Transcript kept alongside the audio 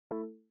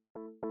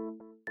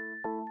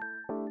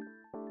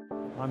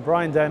I'm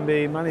Brian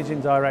Denby, Managing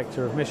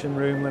Director of Mission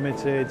Room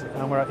Limited,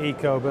 and we're at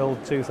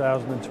EcoBuild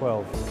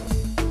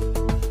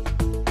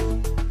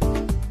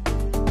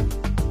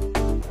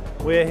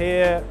 2012. We're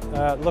here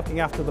looking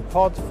after the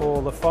pod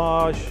for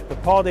Lafarge. The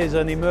pod is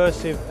an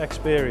immersive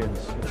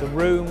experience. It's a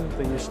room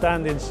that you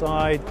stand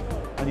inside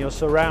and you're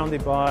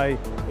surrounded by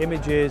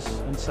images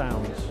and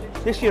sounds.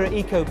 This year at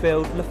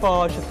EcoBuild,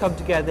 Lafarge have come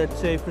together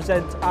to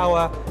present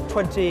our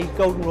 20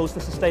 Golden Rules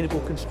for Sustainable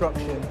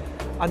Construction.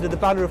 Under the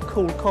banner of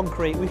Cool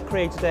Concrete, we've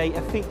created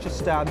a feature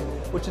stand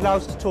which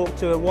allows us to talk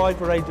to a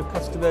wide range of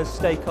customers,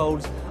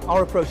 stakeholders,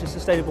 our approach to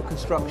sustainable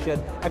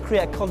construction, and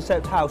create a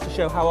concept house to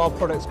show how our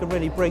products can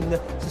really bring the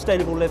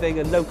sustainable living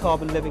and low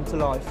carbon living to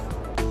life.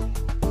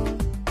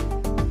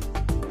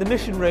 The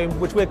Mission Room,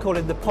 which we're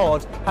calling the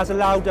pod, has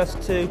allowed us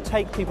to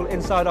take people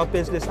inside our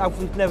business as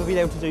we've never been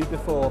able to do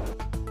before.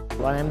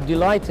 I am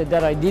delighted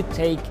that I did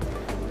take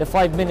the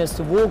 5 minutes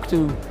to walk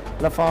to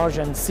Lafarge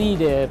and see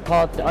the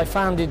pod. I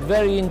found it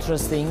very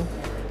interesting,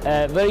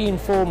 very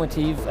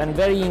informative and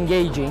very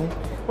engaging.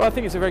 Well, I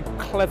think it's a very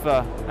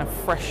clever and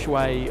fresh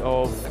way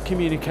of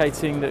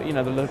communicating the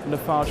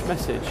Lafarge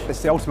message.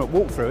 It's the ultimate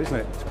walkthrough, isn't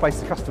it? To place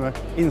the customer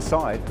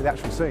inside the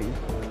actual scene,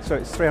 so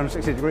it's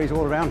 360 degrees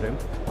all around him.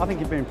 I think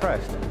you'd be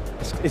impressed.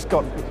 It's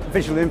got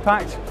visual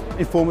impact,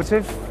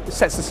 informative, it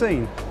sets the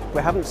scene.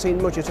 We haven't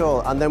seen much at all,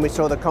 and then we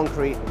saw the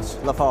concrete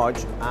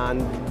Lafarge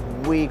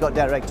and we got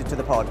directed to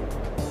the pod.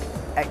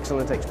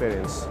 Excellent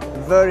experience.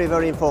 Very,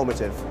 very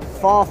informative.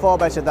 Far, far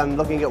better than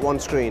looking at one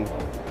screen.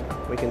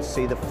 We can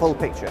see the full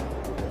picture.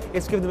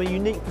 It's given them a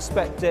unique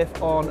perspective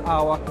on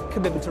our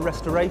commitment to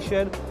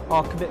restoration,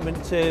 our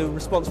commitment to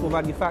responsible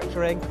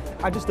manufacturing,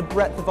 and just the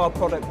breadth of our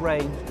product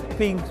range.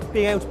 Being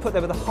able to put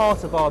them at the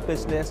heart of our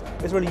business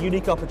is a really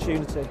unique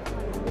opportunity.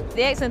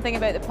 The excellent thing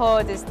about the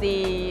pod is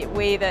the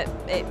way that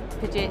it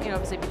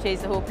obviously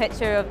portrays the whole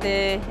picture of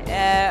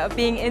of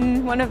being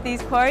in one of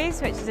these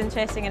quarries, which is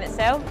interesting in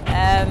itself.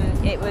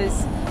 It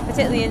was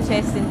particularly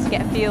interesting to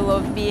get a feel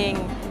of being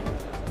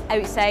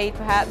outside,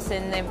 perhaps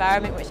in the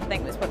environment, which I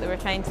think was what they were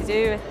trying to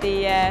do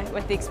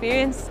with the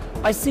experience.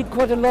 I see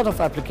quite a lot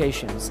of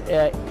applications.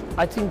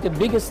 I think the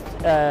biggest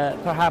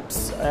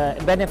perhaps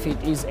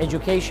benefit is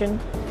education,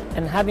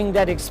 and having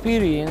that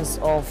experience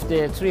of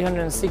the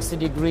 360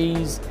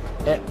 degrees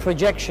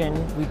projection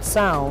with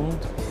sound.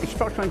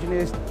 Structural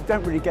engineers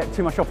don't really get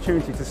too much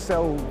opportunity to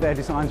sell their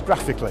designs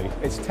graphically.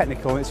 It's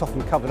technical and it's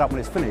often covered up when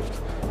it's finished.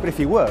 But if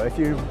you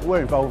were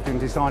involved in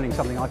designing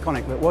something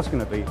iconic that was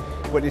going to be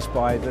witnessed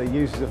by the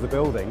users of the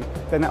building,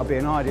 then that would be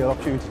an ideal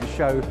opportunity to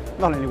show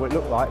not only what it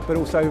looked like, but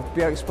also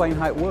be able to explain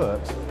how it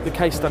works. The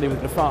case study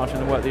with Lafarge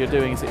and the work that you're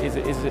doing is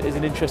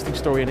an interesting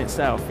story in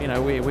itself. You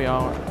know, we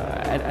are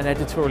an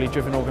editorially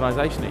driven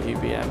organisation at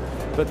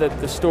UBM, but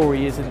the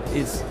story is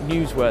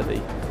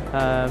newsworthy.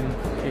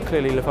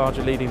 Clearly Lafarge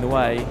are leading the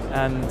way,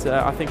 and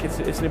I think it's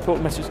an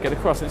important message to get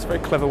across, and it's a very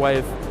clever way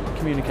of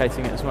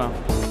communicating it as well.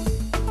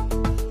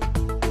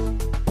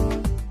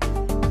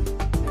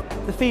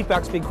 The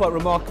feedback's been quite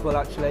remarkable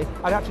actually.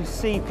 I'd actually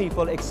see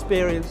people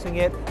experiencing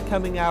it,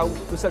 coming out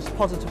with such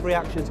positive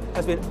reactions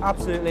has been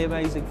absolutely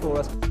amazing for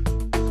us.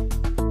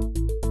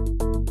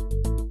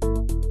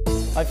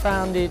 I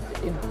found it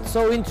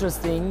so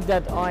interesting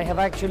that I have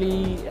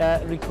actually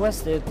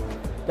requested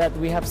that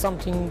we have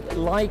something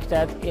like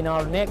that in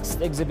our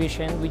next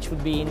exhibition, which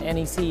would be in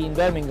NEC in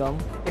Birmingham.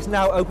 It's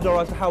now opened our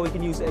eyes to how we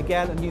can use it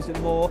again and use it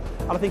more,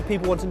 and I think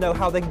people want to know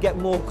how they can get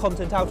more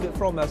content out of it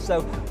from us.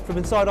 So from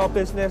inside our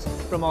business,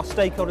 from our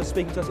stakeholders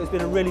speaking to us, it's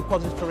been a really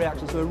positive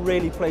reaction, so we're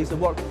really pleased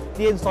with what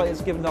the insight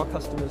it's given our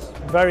customers.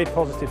 Very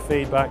positive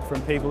feedback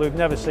from people who've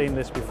never seen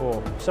this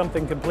before,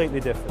 something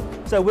completely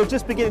different. So we're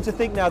just beginning to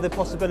think now the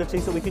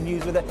possibilities that we can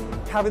use with it.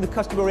 Having the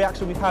customer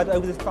reaction we've had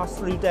over this past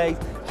 3 days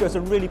shows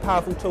a really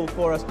powerful tool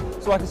for us,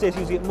 so I can see us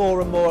using it more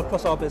and more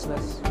across our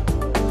business.